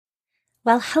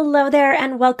Well, hello there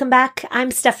and welcome back. I'm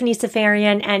Stephanie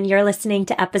Safarian and you're listening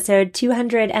to episode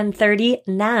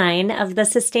 239 of the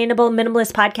Sustainable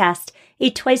Minimalist Podcast,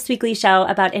 a twice-weekly show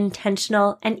about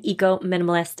intentional and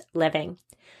eco-minimalist living.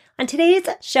 On today's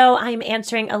show, I'm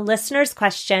answering a listener's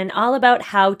question all about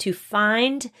how to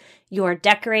find your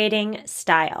decorating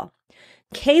style.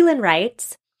 Kaylin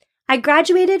writes, I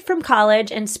graduated from college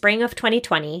in spring of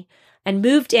 2020 and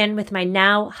moved in with my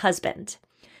now husband.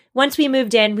 Once we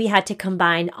moved in, we had to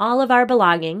combine all of our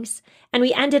belongings, and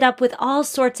we ended up with all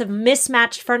sorts of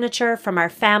mismatched furniture from our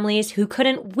families who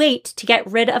couldn't wait to get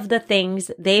rid of the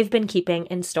things they've been keeping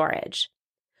in storage.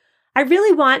 I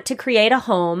really want to create a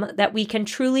home that we can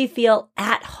truly feel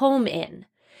at home in.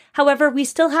 However, we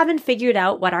still haven't figured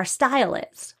out what our style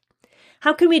is.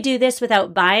 How can we do this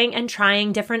without buying and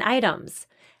trying different items?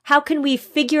 How can we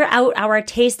figure out our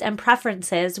taste and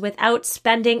preferences without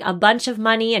spending a bunch of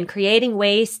money and creating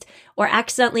waste or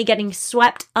accidentally getting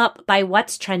swept up by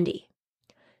what's trendy?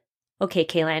 Okay,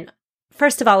 Kaylin,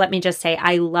 first of all, let me just say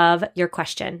I love your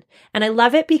question, and I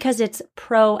love it because it's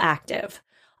proactive.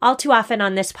 All too often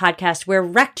on this podcast, we're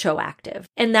retroactive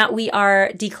in that we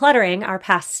are decluttering our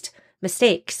past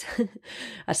mistakes,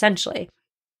 essentially.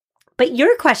 But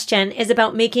your question is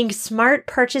about making smart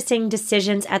purchasing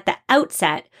decisions at the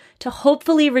outset to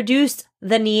hopefully reduce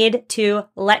the need to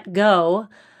let go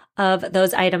of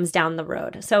those items down the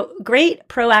road. So great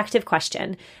proactive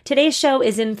question. Today's show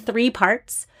is in 3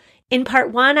 parts. In part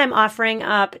 1, I'm offering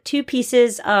up 2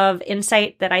 pieces of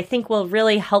insight that I think will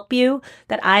really help you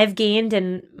that I've gained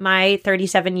in my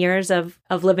 37 years of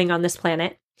living on this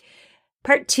planet.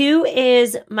 Part 2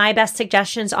 is my best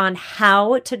suggestions on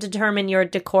how to determine your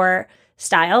decor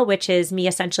style, which is me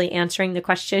essentially answering the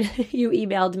question you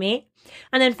emailed me.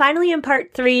 And then finally in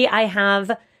part 3, I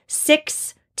have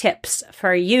 6 tips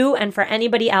for you and for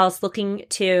anybody else looking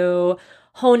to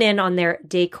hone in on their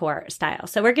decor style.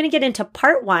 So we're going to get into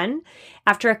part 1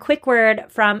 after a quick word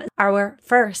from our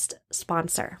first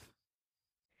sponsor.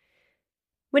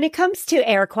 When it comes to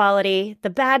air quality, the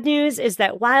bad news is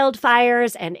that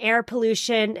wildfires and air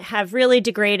pollution have really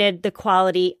degraded the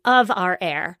quality of our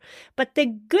air. But the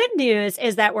good news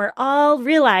is that we're all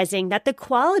realizing that the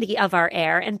quality of our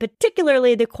air, and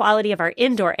particularly the quality of our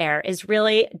indoor air, is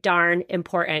really darn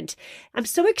important. I'm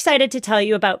so excited to tell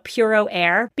you about Puro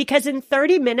Air because in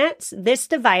 30 minutes, this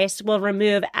device will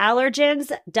remove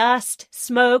allergens, dust,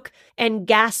 smoke, and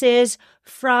gases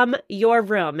from your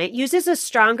room. It uses a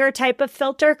stronger type of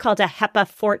filter called a HEPA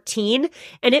 14,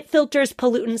 and it filters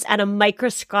pollutants at a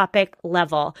microscopic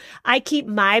level. I keep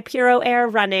my Puro Air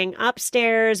running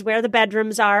upstairs where the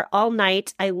bedrooms are all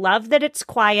night. I love that it's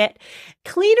quiet.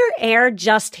 Cleaner air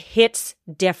just hits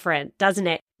different, doesn't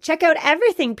it? Check out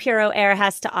everything Puro Air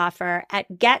has to offer at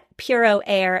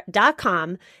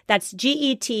getpuroair.com. That's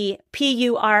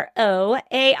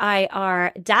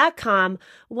GETPUROAIR.com.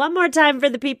 One more time for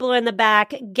the people in the back,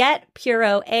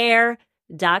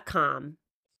 getpuroair.com.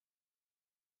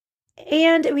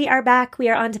 And we are back. We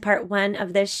are on to part 1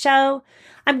 of this show.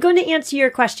 I'm going to answer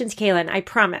your questions, Kaylin, I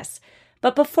promise.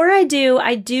 But before I do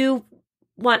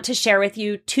want to share with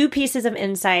you 2 pieces of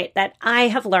insight that I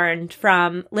have learned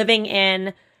from living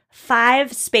in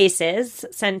 5 spaces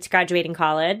since graduating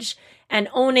college and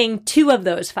owning 2 of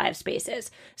those 5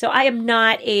 spaces. So I am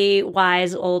not a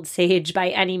wise old sage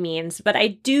by any means, but I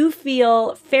do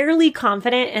feel fairly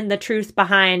confident in the truth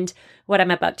behind what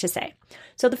I'm about to say.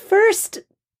 So the first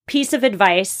piece of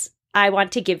advice I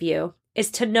want to give you is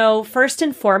to know first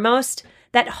and foremost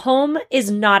that home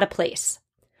is not a place.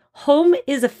 Home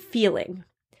is a feeling.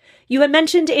 You had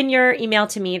mentioned in your email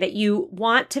to me that you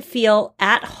want to feel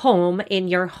at home in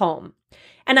your home.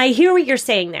 And I hear what you're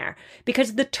saying there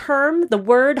because the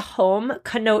word home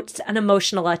connotes an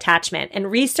emotional attachment, and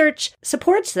research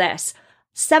supports this.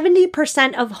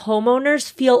 70% of homeowners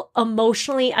feel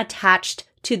emotionally attached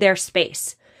to their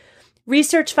space.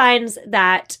 Research finds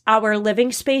that our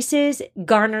living spaces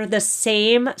garner the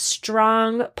same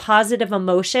strong, positive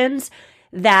emotions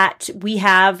that we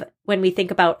have when we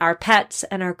think about our pets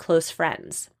and our close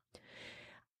friends.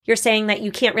 You're saying that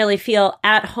you can't really feel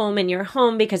at home in your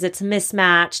home because it's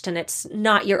mismatched and it's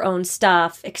not your own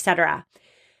stuff, etc.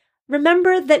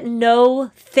 Remember that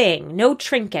no thing, no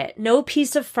trinket, no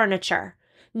piece of furniture,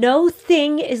 no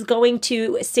thing is going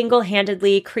to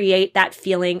single-handedly create that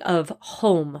feeling of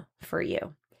home for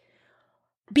you.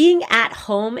 Being at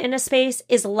home in a space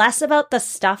is less about the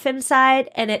stuff inside,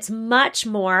 and it's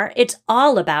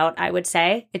all about, I would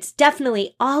say, it's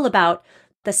definitely all about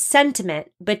the sentiment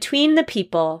between the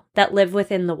people that live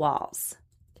within the walls.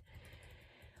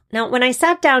 Now, when I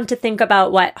sat down to think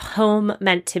about what home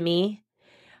meant to me,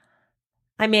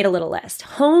 I made a little list.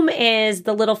 Home is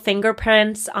the little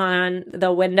fingerprints on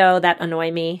the window that annoy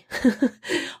me.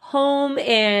 Home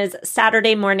is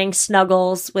Saturday morning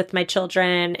snuggles with my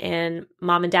children in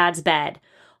mom and dad's bed.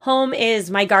 Home is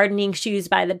my gardening shoes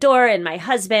by the door and my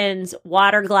husband's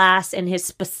water glass in his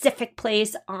specific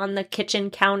place on the kitchen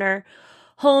counter.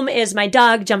 Home is my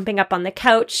dog jumping up on the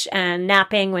couch and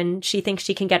napping when she thinks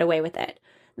she can get away with it.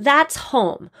 That's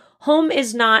home. Home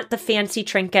is not the fancy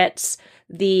trinkets,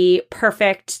 the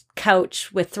perfect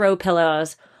couch with throw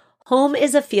pillows. Home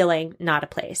is a feeling, not a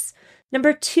place.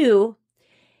 Number 2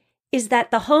 is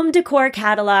that the home decor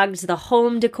catalogs, the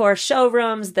home decor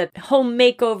showrooms, the home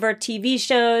makeover TV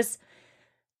shows,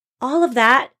 all of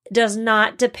that does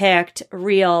not depict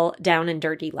real down and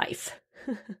dirty life.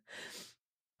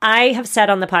 I have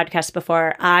said on the podcast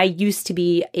before, I used to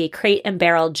be a Crate and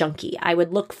Barrel junkie. I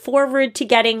would look forward to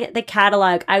getting the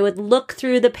catalog. I would look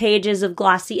through the pages of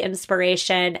glossy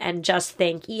inspiration and just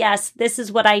think, yes, this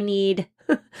is what I need.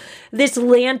 This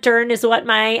lantern is what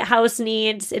my house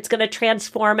needs. It's going to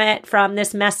transform it from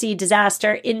this messy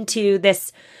disaster into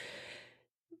this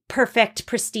perfect,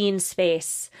 pristine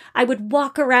space. I would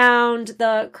walk around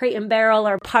the Crate and Barrel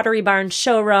or Pottery Barn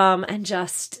showroom and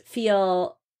just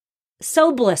feel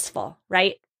so blissful,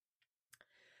 right?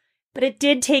 But it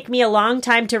did take me a long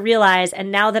time to realize,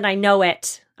 and now that I know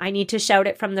it, I need to shout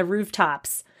it from the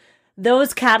rooftops.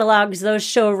 Those catalogs, those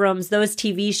showrooms, those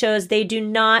TV shows, they do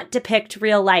not depict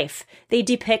real life. They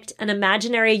depict an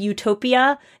imaginary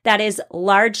utopia that is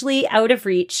largely out of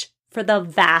reach for the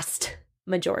vast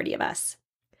majority of us.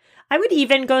 I would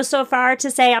even go so far to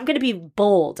say, I'm going to be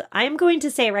bold. I am going to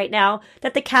say right now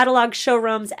that the catalog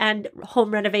showrooms and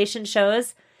home renovation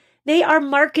shows, they are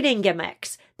marketing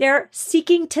gimmicks. They're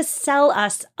seeking to sell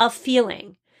us a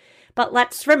feeling. But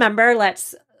let's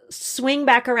swing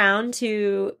back around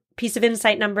to piece of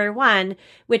insight number 1,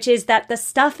 which is that the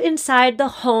stuff inside the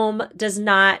home does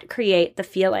not create the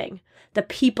feeling. The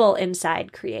people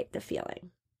inside create the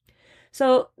feeling.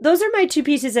 So those are my 2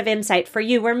 pieces of insight for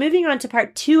you. We're moving on to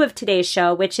part 2 of today's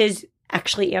show, which is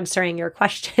actually answering your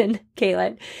question,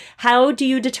 Caitlin. How do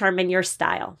you determine your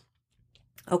style?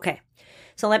 Okay.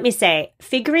 So let me say,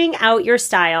 figuring out your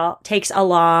style takes a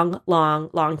long,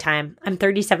 long, long time. I'm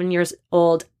 37 years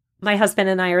old. My husband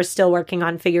and I are still working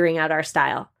on figuring out our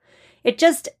style. It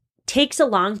just takes a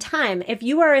long time. If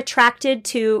you are attracted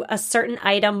to a certain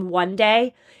item one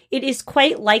day, it is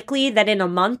quite likely that in a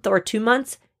month or 2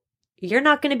 months, you're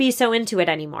not going to be so into it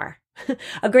anymore.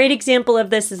 A great example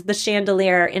of this is the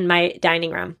chandelier in my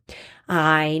dining room.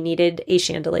 I needed a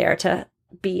chandelier to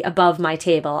be above my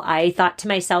table. I thought to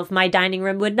myself, my dining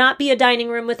room would not be a dining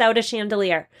room without a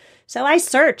chandelier. So I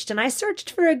searched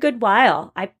for a good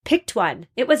while. I picked one.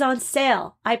 It was on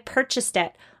sale. I purchased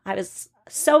it. I was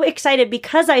so excited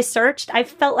because I searched. I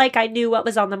felt like I knew what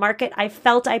was on the market. I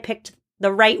felt I picked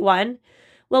the right one.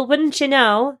 Well, wouldn't you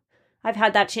know, I've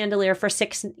had that chandelier for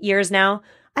 6 years now.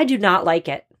 I do not like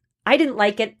it. I didn't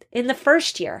like it in the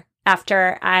first year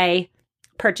after I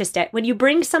purchased it. When you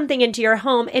bring something into your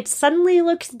home, it suddenly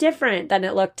looks different than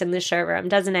it looked in the showroom,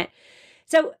 doesn't it?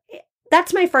 So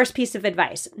that's my first piece of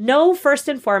advice. Know first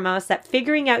and foremost that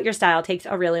figuring out your style takes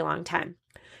a really long time.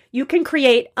 You can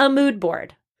create a mood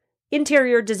board.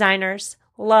 Interior designers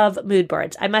love mood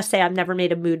boards. I must say I've never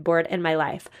made a mood board in my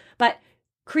life, but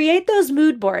create those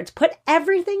mood boards. Put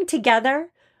everything together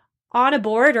on a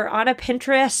board or on a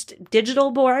Pinterest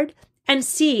digital board and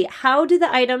see how do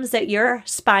the items that you're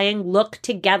spying look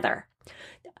together.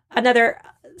 Another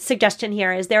suggestion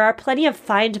here is there are plenty of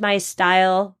Find My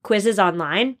Style quizzes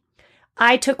online.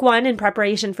 I took one in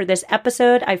preparation for this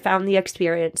episode. I found the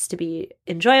experience to be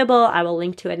enjoyable. I will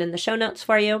link to it in the show notes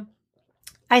for you.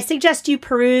 I suggest you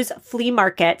peruse flea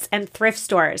markets and thrift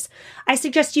stores. I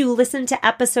suggest you listen to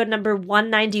episode number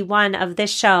 191 of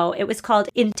this show. It was called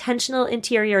Intentional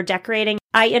Interior Decorating.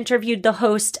 I interviewed the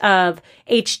host of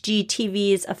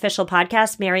HGTV's official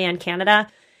podcast, Marianne Canada.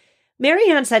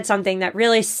 Marianne said something that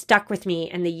really stuck with me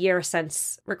in the year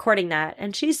since recording that.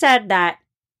 And she said that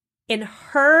in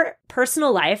her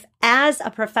personal life as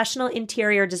a professional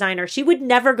interior designer, she would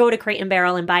never go to Crate &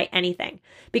 Barrel and buy anything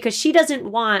because she doesn't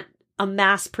want a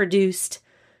mass-produced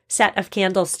set of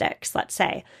candlesticks, let's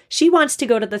say. She wants to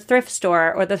go to the thrift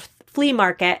store or the flea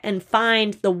market and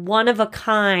find the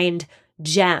one-of-a-kind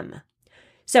gem.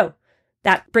 So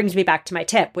that brings me back to my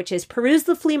tip, which is peruse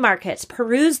the flea markets,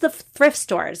 peruse the thrift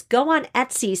stores, go on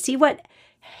Etsy, see what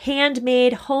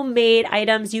handmade, homemade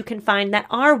items you can find that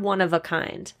are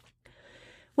one-of-a-kind.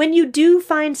 When you do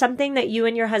find something that you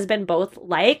and your husband both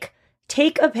like,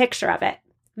 take a picture of it.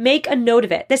 Make a note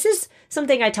of it. This is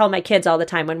something I tell my kids all the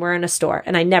time when we're in a store,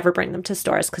 and I never bring them to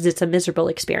stores because it's a miserable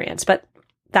experience. But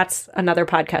that's another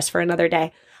podcast for another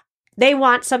day. They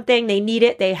want something, they need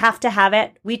it, they have to have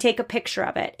it. We take a picture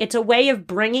of it. It's a way of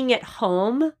bringing it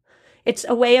home. It's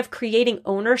a way of creating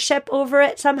ownership over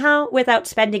it somehow without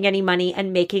spending any money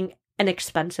and making an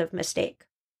expensive mistake.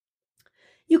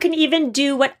 You can even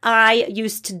do what I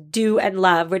used to do and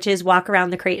love, which is walk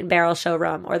around the Crate and Barrel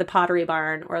showroom or the Pottery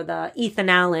Barn or the Ethan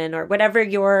Allen or whatever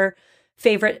your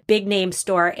favorite big name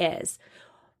store is.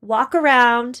 Walk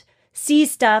around, see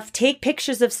stuff, take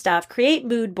pictures of stuff, create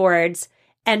mood boards,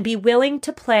 and be willing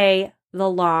to play the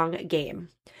long game.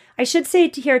 I should say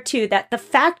here too that the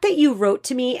fact that you wrote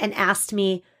to me and asked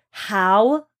me,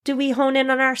 how do we hone in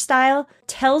on our style,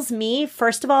 tells me,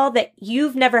 first of all, that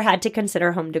you've never had to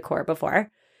consider home decor before.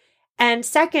 And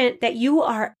second, that you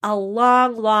are a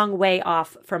long, long way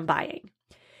off from buying.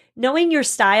 Knowing your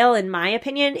style, in my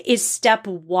opinion, is step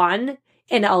one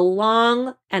in a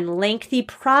long and lengthy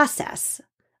process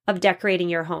of decorating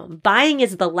your home. Buying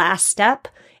is the last step,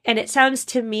 and it sounds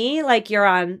to me like you're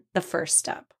on the first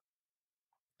step.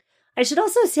 I should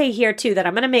also say here too that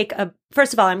I'm going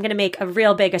to make a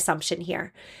real big assumption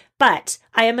here, but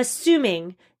I am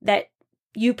assuming that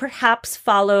you perhaps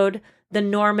followed the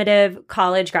normative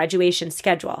college graduation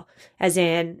schedule, as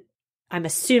in, I'm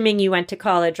assuming you went to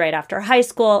college right after high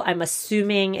school. I'm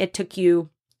assuming it took you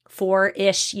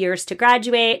 4-ish years to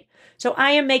graduate. So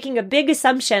I am making a big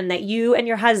assumption that you and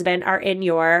your husband are in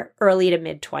your early to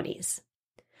mid 20s.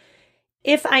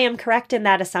 If I am correct in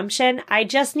that assumption, I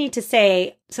just need to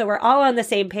say, so we're all on the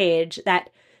same page,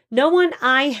 that no one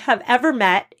I have ever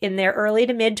met in their early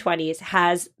to mid 20s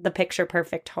has the picture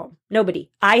perfect home.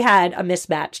 Nobody. I had a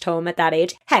mismatched home at that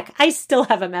age. Heck, I still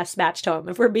have a mismatched home,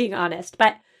 if we're being honest.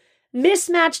 But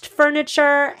mismatched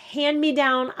furniture,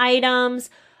 hand-me-down items,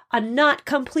 a not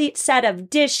complete set of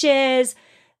dishes,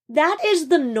 that is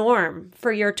the norm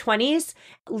for your 20s.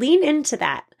 Lean into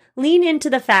that. Lean into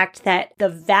the fact that the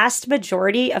vast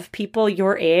majority of people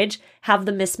your age have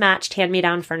the mismatched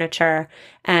hand-me-down furniture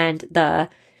and the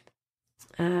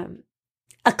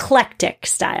eclectic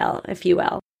style, if you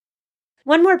will.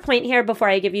 One more point here before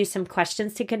I give you some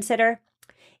questions to consider.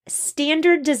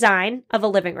 Standard design of a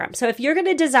living room. So if you're going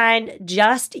to design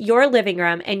just your living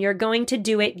room and you're going to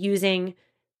do it using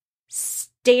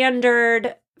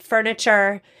standard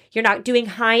furniture, you're not doing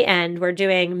high end, we're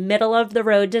doing middle of the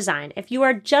road design. If you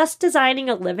are just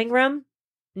designing a living room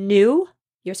new,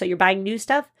 you're buying new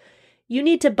stuff, you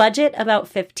need to budget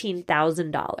about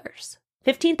 $15,000.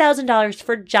 $15,000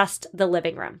 for just the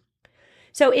living room.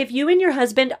 So if you and your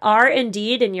husband are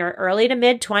indeed in your early to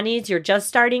mid 20s, you're just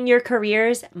starting your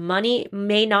careers, money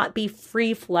may not be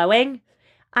free flowing,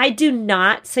 I do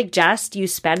not suggest you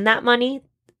spend that money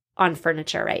on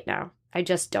furniture right now. I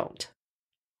just don't.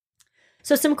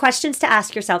 So some questions to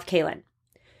ask yourself, Kaylin.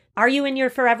 Are you in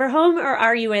your forever home, or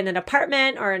are you in an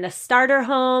apartment or in a starter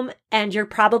home and you're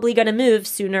probably going to move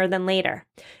sooner than later?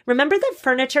 Remember that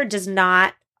furniture does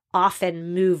not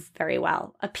often move very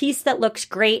well. A piece that looks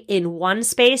great in one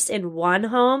space in one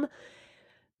home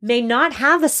may not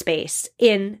have a space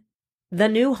in the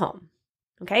new home.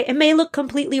 Okay? It may look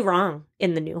completely wrong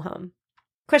in the new home.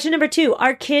 Question number 2,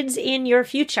 are kids in your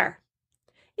future?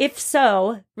 If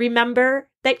so, remember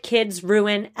that kids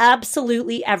ruin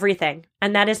absolutely everything.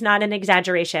 And that is not an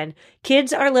exaggeration.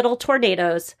 Kids are little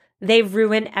tornadoes. They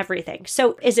ruin everything.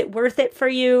 So is it worth it for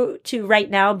you to right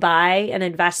now buy and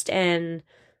invest in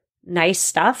nice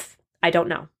stuff? I don't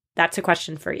know. That's a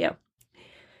question for you.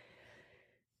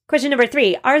 Question number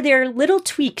 3, are there little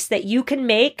tweaks that you can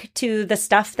make to the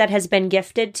stuff that has been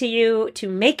gifted to you to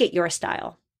make it your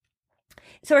style?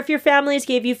 So if your families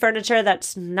gave you furniture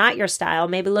that's not your style,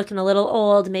 maybe looking a little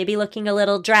old, maybe looking a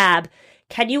little drab,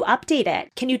 can you update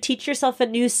it? Can you teach yourself a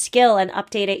new skill and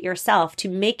update it yourself to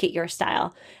make it your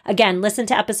style? Again, listen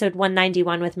to episode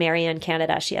 191 with Marianne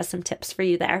Canada. She has some tips for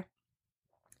you there.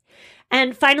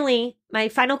 And finally, my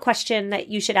final question that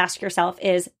you should ask yourself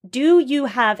is, do you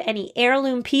have any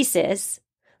heirloom pieces?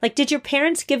 Like, did your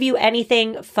parents give you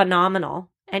anything phenomenal?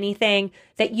 Anything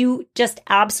that you just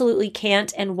absolutely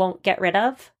can't and won't get rid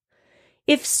of?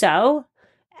 If so,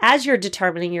 as you're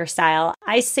determining your style,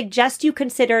 I suggest you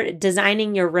consider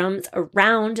designing your rooms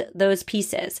around those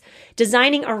pieces.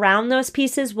 Designing around those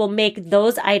pieces will make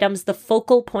those items the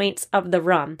focal points of the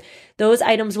room. Those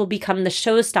items will become the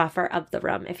showstopper of the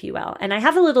room, if you will. And I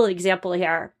have a little example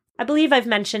here. I believe I've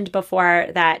mentioned before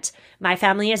that my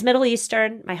family is Middle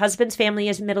Eastern. My husband's family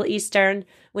is Middle Eastern.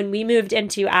 When we moved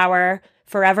into our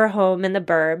forever home in the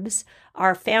burbs,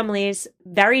 our families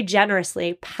very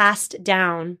generously passed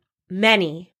down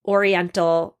many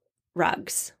Oriental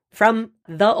rugs from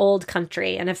the old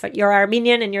country. And if you're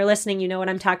Armenian and you're listening, you know what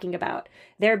I'm talking about.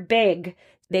 They're big.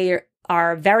 They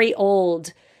are very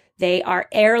old. They are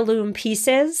heirloom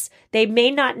pieces. They may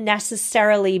not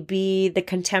necessarily be the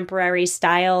contemporary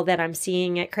style that I'm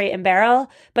seeing at Crate &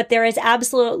 Barrel, but there is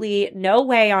absolutely no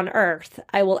way on earth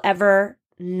I will ever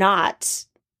not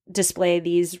display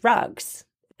these rugs.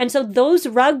 And so those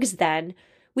rugs then,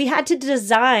 we had to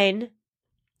design,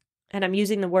 and I'm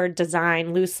using the word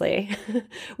design loosely,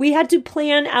 we had to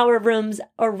plan our rooms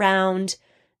around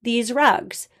these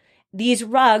rugs. These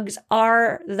rugs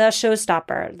are the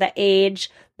showstopper, the age,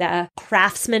 the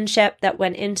craftsmanship that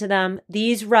went into them.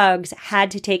 These rugs had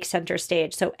to take center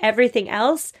stage. So everything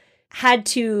else had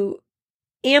to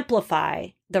amplify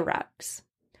the rugs.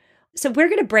 So we're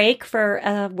going to break for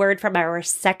a word from our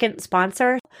second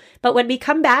sponsor. But when we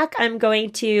come back, I'm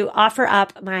going to offer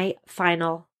up my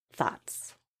final thoughts.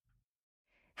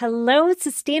 Hello,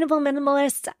 Sustainable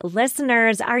Minimalist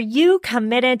listeners. Are you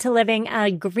committed to living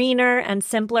a greener and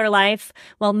simpler life?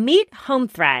 Well, meet Home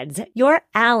Threads, your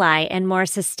ally in more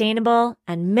sustainable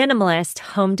and minimalist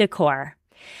home decor.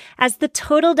 As the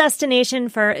total destination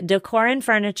for decor and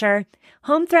furniture,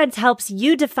 Home Threads helps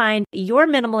you define your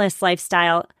minimalist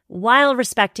lifestyle while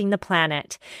respecting the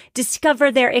planet.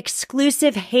 Discover their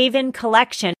exclusive Haven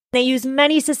collection. They use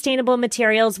many sustainable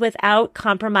materials without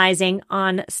compromising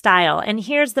on style. And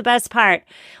here's the best part.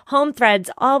 Home Threads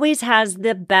always has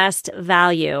the best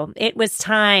value. It was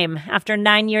time. After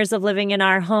 9 years of living in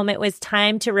our home, it was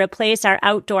time to replace our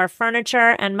outdoor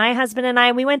furniture. And my husband and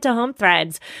I, we went to Home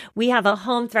Threads. We have a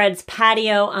Home Threads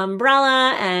patio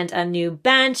umbrella and a new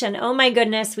bench. And oh my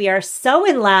goodness, we are so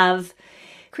in love.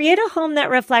 Create a home that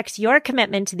reflects your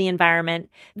commitment to the environment.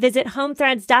 Visit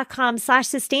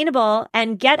homethreads.com/sustainable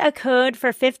and get a code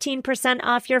for 15%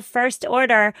 off your first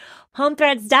order.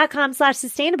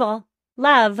 Homethreads.com/sustainable.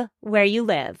 Love where you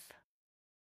live.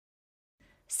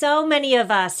 So many of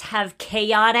us have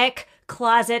chaotic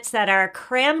closets that are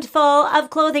crammed full of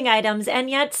clothing items, and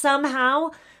yet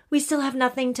somehow we still have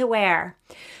nothing to wear.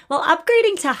 Well,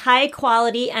 upgrading to high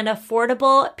quality and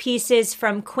affordable pieces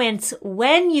from Quince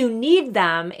when you need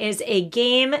them is a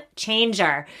game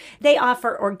changer. They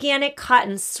offer organic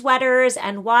cotton sweaters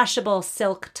and washable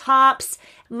silk tops.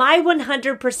 My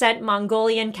 100%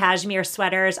 Mongolian cashmere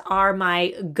sweaters are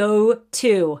my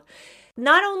go-to.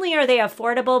 Not only are they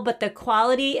affordable, but the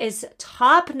quality is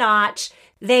top-notch.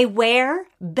 They wear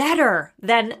better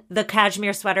than the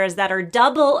cashmere sweaters that are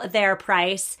double their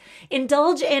price.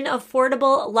 Indulge in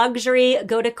affordable luxury.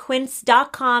 Go to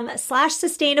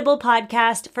quince.com/sustainable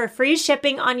podcast for free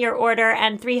shipping on your order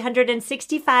and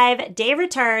 365-day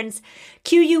returns.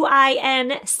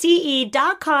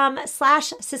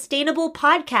 QUINCE.com/sustainable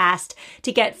podcast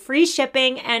to get free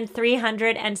shipping and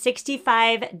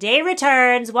 365-day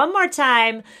returns. One more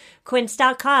time,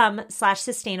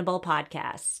 quince.com/sustainable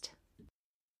podcast.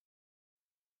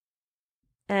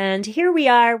 And here we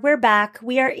are, we're back.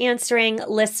 We are answering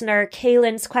listener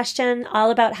Kaylin's question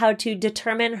all about how to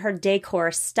determine her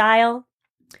decor style.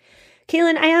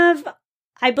 Kaylin,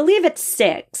 I believe it's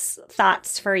 6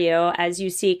 thoughts for you as you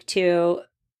seek to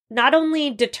not only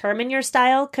determine your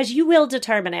style, because you will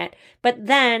determine it, but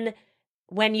then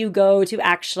when you go to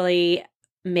actually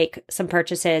make some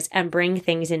purchases and bring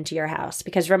things into your house.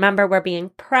 Because remember, we're being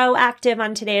proactive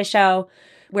on today's show.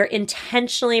 We're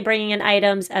intentionally bringing in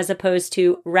items as opposed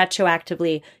to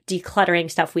retroactively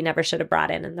decluttering stuff we never should have brought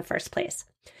in the first place.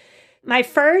 My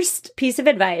first piece of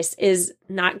advice is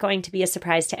not going to be a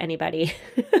surprise to anybody.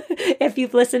 If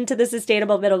you've listened to the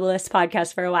Sustainable Minimalist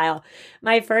podcast for a while,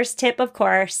 my first tip, of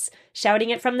course, shouting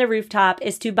it from the rooftop,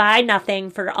 is to buy nothing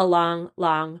for a long,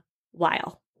 long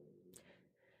while.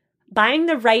 Buying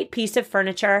the right piece of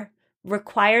furniture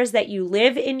requires that you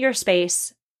live in your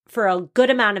space for a good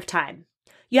amount of time.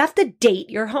 You have to date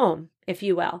your home, if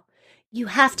you will. You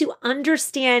have to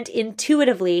understand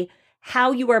intuitively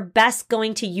how you are best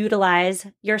going to utilize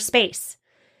your space.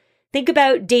 Think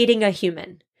about dating a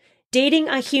human. Dating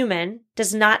a human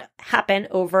does not happen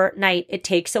overnight. It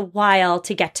takes a while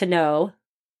to get to know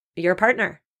your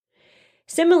partner.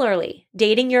 Similarly,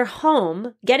 dating your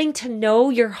home, getting to know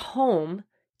your home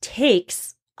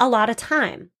takes a lot of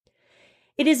time.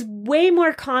 It is way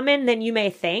more common than you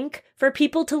may think for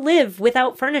people to live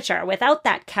without furniture, without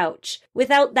that couch,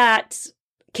 without that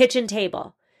kitchen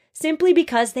table, simply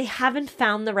because they haven't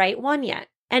found the right one yet.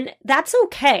 And that's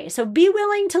okay. So be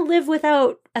willing to live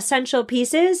without essential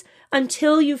pieces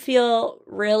until you feel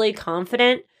really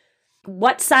confident.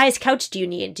 What size couch do you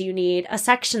need? Do you need a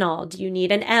sectional? Do you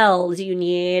need an L? Do you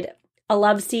need a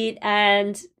love seat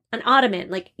and an ottoman?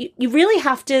 Like you really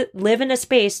have to live in a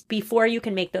space before you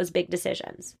can make those big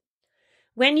decisions.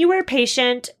 When you are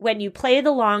patient, when you play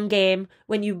the long game,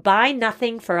 when you buy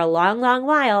nothing for a long, long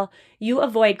while, you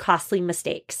avoid costly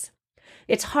mistakes.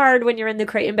 It's hard when you're in the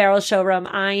Crate and Barrel showroom.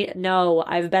 I know,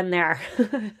 I've been there.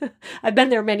 I've been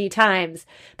there many times.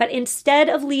 But instead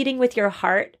of leading with your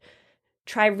heart,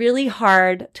 try really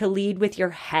hard to lead with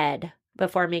your head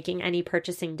before making any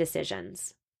purchasing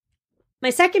decisions.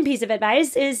 My second piece of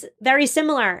advice is very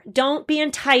similar. Don't be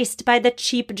enticed by the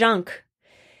cheap junk.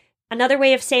 Another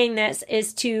way of saying this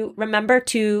is to remember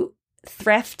to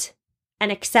thrift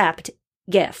and accept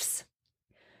gifts.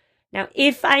 Now,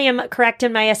 if I am correct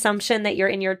in my assumption that you're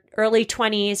in your early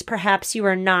 20s, perhaps you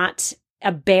are not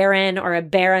a baron or a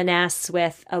baroness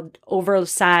with an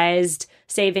oversized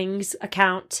savings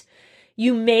account,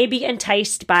 you may be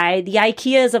enticed by the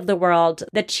IKEAs of the world,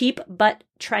 the cheap but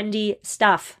trendy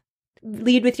stuff.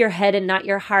 Lead with your head and not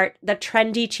your heart. The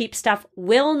trendy, cheap stuff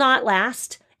will not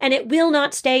last, and it will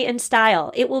not stay in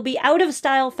style. It will be out of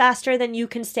style faster than you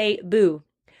can say boo.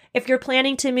 If you're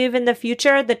planning to move in the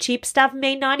future, the cheap stuff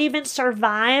may not even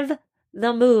survive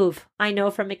the move. I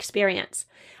know from experience.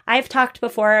 I've talked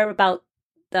before about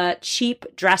the cheap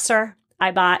dresser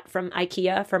I bought from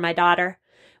IKEA for my daughter.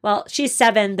 Well, she's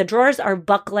 7. The drawers are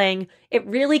buckling. It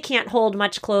really can't hold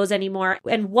much clothes anymore.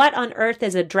 And what on earth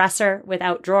is a dresser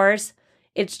without drawers?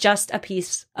 It's just a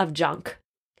piece of junk.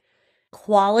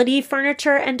 Quality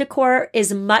furniture and decor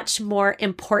is much more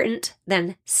important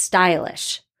than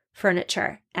stylish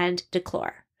furniture and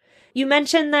decor. You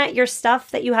mentioned that your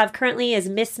stuff that you have currently is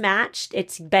mismatched.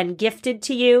 It's been gifted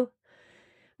to you.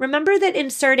 Remember that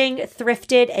inserting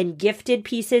thrifted and gifted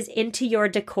pieces into your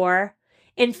decor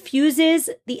infuses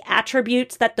the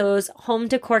attributes that those home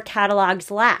decor catalogs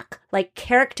lack, like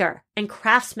character and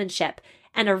craftsmanship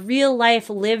and a real-life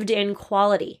lived-in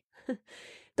quality.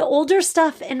 The older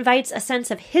stuff invites a sense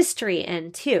of history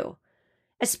in, too,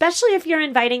 especially if you're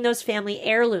inviting those family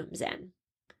heirlooms in.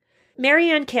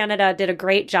 Marianne Canada did a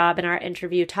great job in our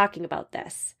interview talking about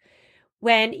this.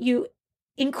 When you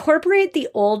incorporate the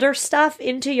older stuff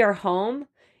into your home,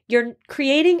 you're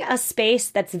creating a space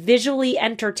that's visually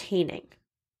entertaining.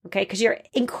 Okay, because you're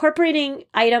incorporating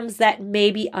items that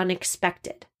may be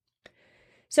unexpected.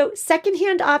 So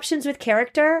secondhand options with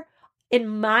character, in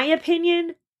my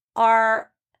opinion, are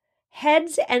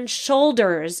heads and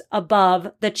shoulders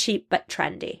above the cheap but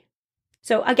trendy.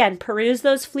 So again, peruse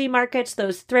those flea markets,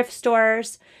 those thrift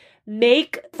stores.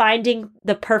 Make finding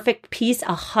the perfect piece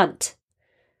a hunt.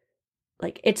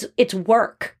 Like it's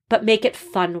work, but make it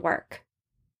fun work.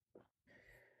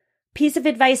 Piece of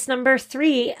advice number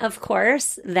 3, of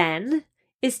course, then,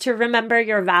 is to remember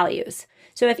your values.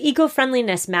 So if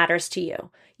eco-friendliness matters to you,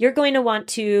 you're going to want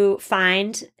to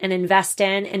find and invest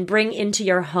in and bring into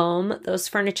your home those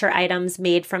furniture items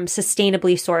made from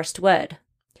sustainably sourced wood.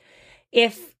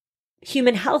 If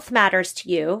human health matters to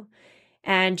you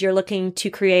and you're looking to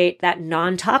create that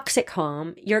non-toxic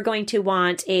home, you're going to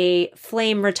want a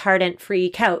flame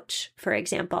retardant-free couch, for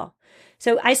example.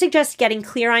 So I suggest getting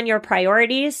clear on your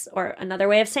priorities, or another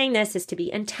way of saying this is to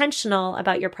be intentional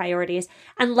about your priorities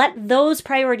and let those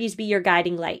priorities be your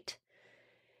guiding light.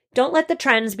 Don't let the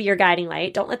trends be your guiding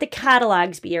light. Don't let the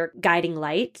catalogs be your guiding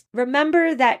light.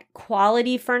 Remember that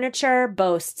quality furniture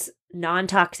boasts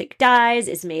non-toxic dyes,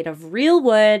 is made of real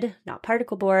wood, not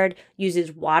particle board,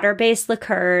 uses water-based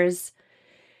lacquers.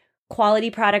 Quality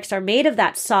products are made of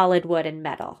that solid wood and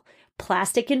metal.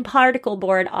 Plastic and particle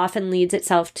board often leads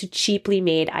itself to cheaply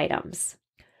made items.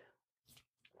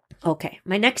 Okay,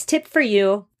 my next tip for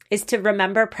you is to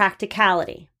remember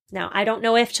practicality. Now, I don't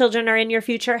know if children are in your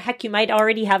future. Heck, you might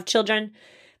already have children.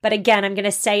 But again, I'm going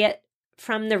to say it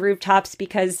from the rooftops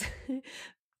because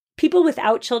people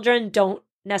without children don't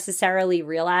necessarily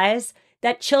realize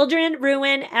that children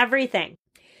ruin everything.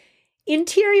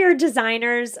 Interior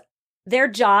designers, their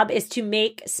job is to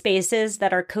make spaces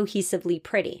that are cohesively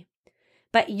pretty.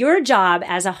 But your job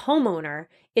as a homeowner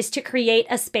is to create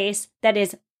a space that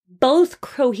is both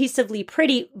cohesively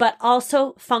pretty, but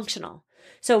also functional.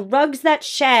 So rugs that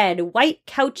shed, white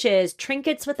couches,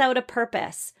 trinkets without a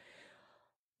purpose.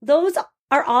 Those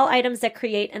are all items that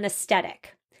create an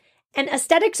aesthetic. And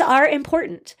aesthetics are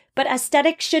important, but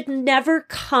aesthetics should never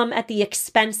come at the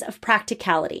expense of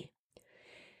practicality.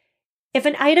 If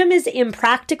an item is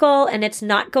impractical and it's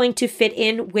not going to fit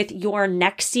in with your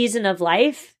next season of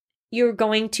life, you're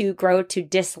going to grow to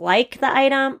dislike the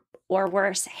item, or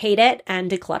worse, hate it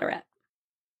and declutter it.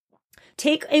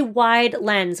 Take a wide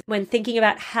lens when thinking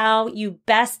about how you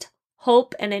best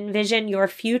hope and envision your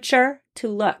future to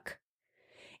look.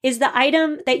 Is the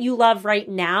item that you love right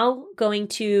now going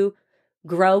to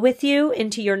grow with you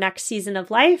into your next season of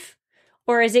life?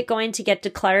 Or is it going to get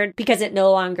decluttered because it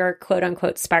no longer, quote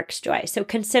unquote, sparks joy? So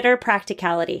consider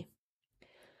practicality.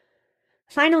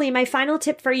 Finally, my final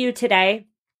tip for you today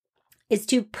is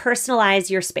to personalize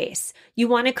your space. You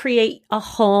want to create a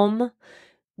home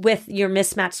with your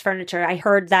mismatched furniture. I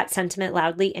heard that sentiment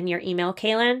loudly in your email,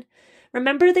 Kaylin.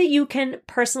 Remember that you can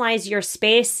personalize your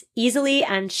space easily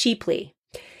and cheaply.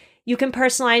 You can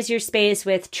personalize your space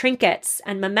with trinkets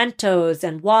and mementos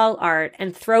and wall art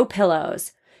and throw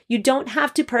pillows. You don't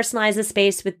have to personalize a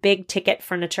space with big ticket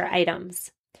furniture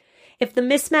items. If the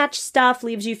mismatched stuff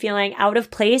leaves you feeling out of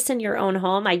place in your own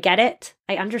home, I get it.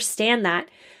 I understand that.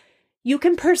 You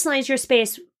can personalize your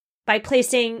space by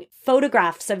placing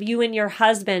photographs of you and your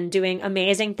husband doing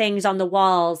amazing things on the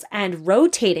walls and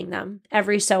rotating them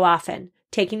every so often,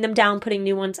 taking them down, putting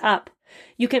new ones up.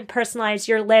 You can personalize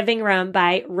your living room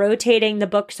by rotating the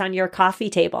books on your coffee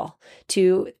table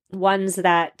to ones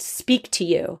that speak to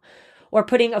you, or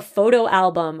putting a photo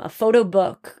album, a photo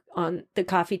book on the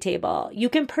coffee table. You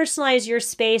can personalize your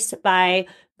space by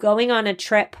going on a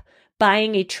trip,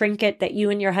 buying a trinket that you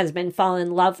and your husband fall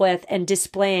in love with and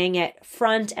displaying it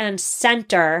front and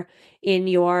center in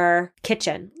your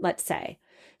kitchen, let's say.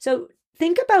 So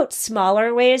think about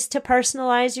smaller ways to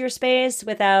personalize your space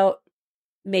without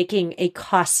making a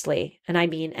costly, and I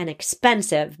mean an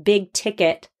expensive, big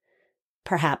ticket,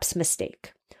 perhaps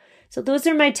mistake. So those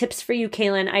are my tips for you,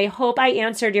 Kaylin. I hope I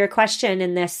answered your question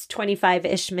in this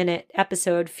 25-ish minute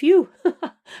episode. Phew,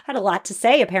 had a lot to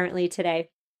say apparently today.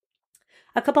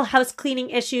 A couple house cleaning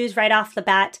issues right off the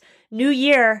bat. New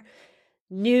year,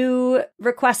 new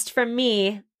request from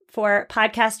me for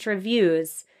podcast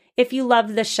reviews. If you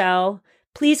love the show,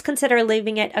 please consider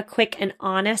leaving it a quick and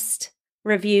honest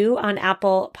review on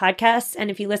Apple Podcasts.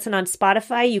 And if you listen on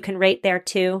Spotify, you can rate there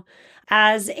too.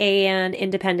 As an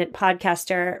independent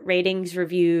podcaster, ratings,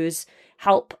 reviews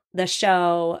help the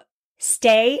show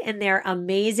stay in their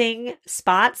amazing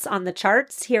spots on the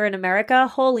charts here in America.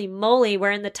 Holy moly,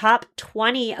 we're in the top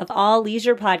 20 of all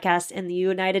leisure podcasts in the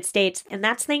United States, and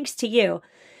that's thanks to you.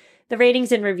 The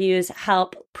ratings and reviews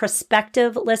help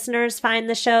prospective listeners find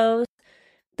the show.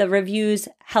 The reviews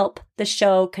help the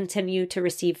show continue to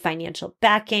receive financial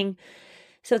backing.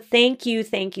 So thank you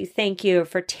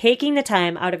for taking the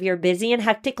time out of your busy and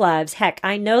hectic lives. Heck,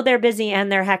 I know they're busy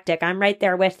and they're hectic. I'm right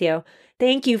there with you.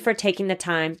 Thank you for taking the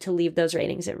time to leave those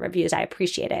ratings and reviews. I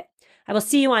appreciate it. I will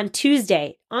see you on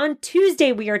Tuesday. On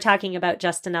Tuesday, we are talking about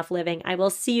Just Enough Living. I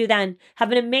will see you then.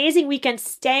 Have an amazing weekend.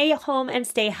 Stay home and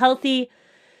stay healthy.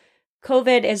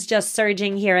 COVID is just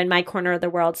surging here in my corner of the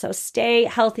world. So stay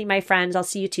healthy, my friends. I'll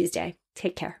see you Tuesday.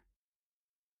 Take care.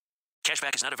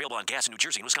 Cashback is not available on gas in New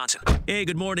Jersey and Wisconsin. Hey,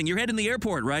 good morning. You're heading to the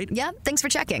airport, right? Yep, thanks for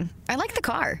checking. I like the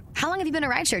car. How long have you been a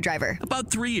rideshare driver? About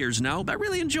 3 years now. I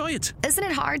really enjoy it. Isn't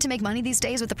it hard to make money these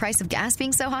days with the price of gas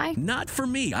being so high? Not for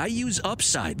me. I use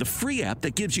Upside, the free app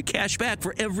that gives you cash back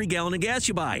for every gallon of gas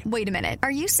you buy. Wait a minute. Are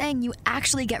you saying you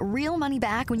actually get real money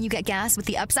back when you get gas with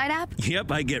the Upside app?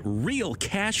 Yep, I get real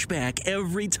cash back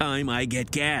every time I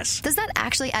get gas. Does that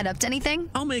actually add up to anything?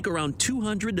 I'll make around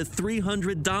 $200 to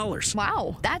 $300.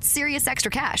 Wow, that's serious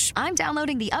extra cash. I'm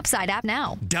downloading the Upside app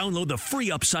now. Download the free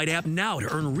Upside app now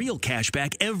to earn real cash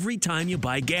back every time you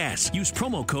buy gas. Use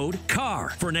promo code CAR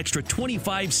for an extra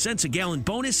 25 cents a gallon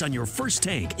bonus on your first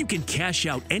tank. You can cash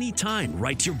out anytime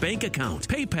right to your bank account,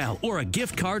 PayPal, or a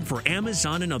gift card for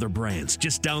Amazon and other brands.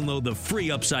 Just download the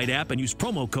free Upside app and use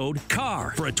promo code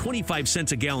CAR for a 25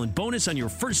 cents a gallon bonus on your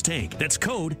first tank. That's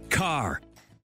code CAR.